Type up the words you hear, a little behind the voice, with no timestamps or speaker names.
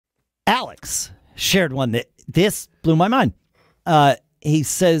Alex shared one that this blew my mind. He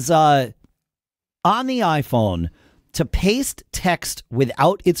says on the iPhone, to paste text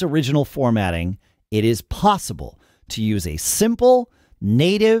without its original formatting, it is possible to use a simple,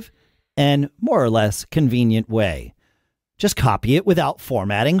 native, and more or less convenient way. Just copy it without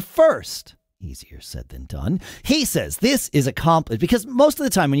formatting first. Easier said than done. He says this is accomplished because most of the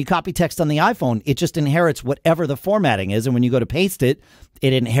time when you copy text on the iPhone, it just inherits whatever the formatting is. And when you go to paste it,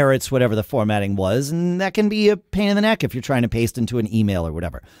 it inherits whatever the formatting was. And that can be a pain in the neck if you're trying to paste into an email or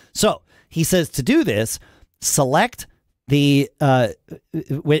whatever. So he says to do this, select the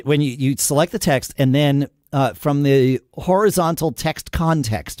when you select the text and then from the horizontal text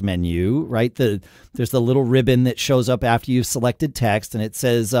context menu, right? There's the little ribbon that shows up after you've selected text, and it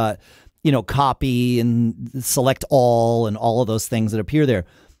says, copy and select all and all of those things that appear there.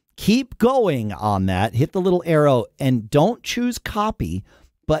 Keep going on that. Hit the little arrow and don't choose copy,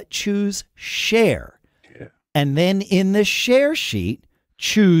 but choose share. Yeah. And then in the share sheet,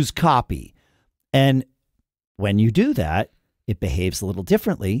 choose copy. And when you do that, it behaves a little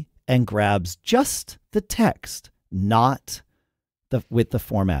differently and grabs just the text, not with the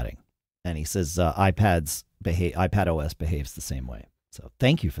formatting. And he says iPad OS behaves the same way. So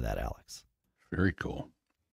thank you for that, Alex. Very cool.